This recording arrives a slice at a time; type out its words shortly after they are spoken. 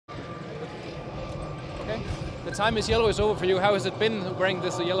Okay. The time is yellow is over for you. How has it been wearing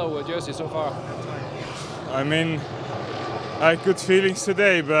this yellow jersey so far? I mean, I had good feelings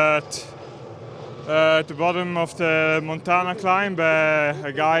today, but at the bottom of the Montana climb,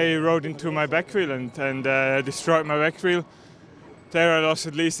 a guy rode into my back wheel and destroyed my back wheel. There I lost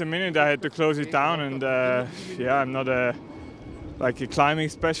at least a minute. I had to close it down, and yeah, I'm not a climbing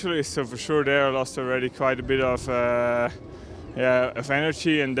specialist, so for sure there I lost already quite a bit of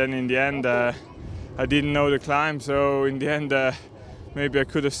energy. And then in the end, I didn't know the climb, so in the end maybe I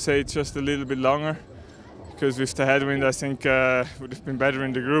could have stayed just a little bit longer, because with the headwind I think would have been better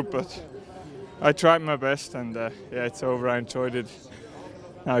in the group. But I tried my best, and yeah, it's over. I enjoyed it.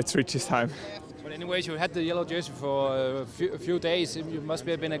 Now it's Richie's time. But anyways, you had the yellow jersey for a few days. It must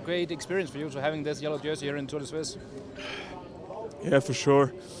have been a great experience for you to having this yellow jersey here in Tour de Suisse. Yeah, for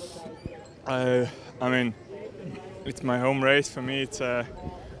sure. I mean, it's my home race. For me, it's a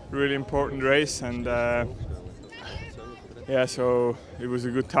really important race, and yeah, so it was a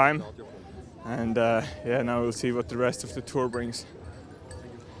good time. And yeah, now we'll see what the rest of the tour brings.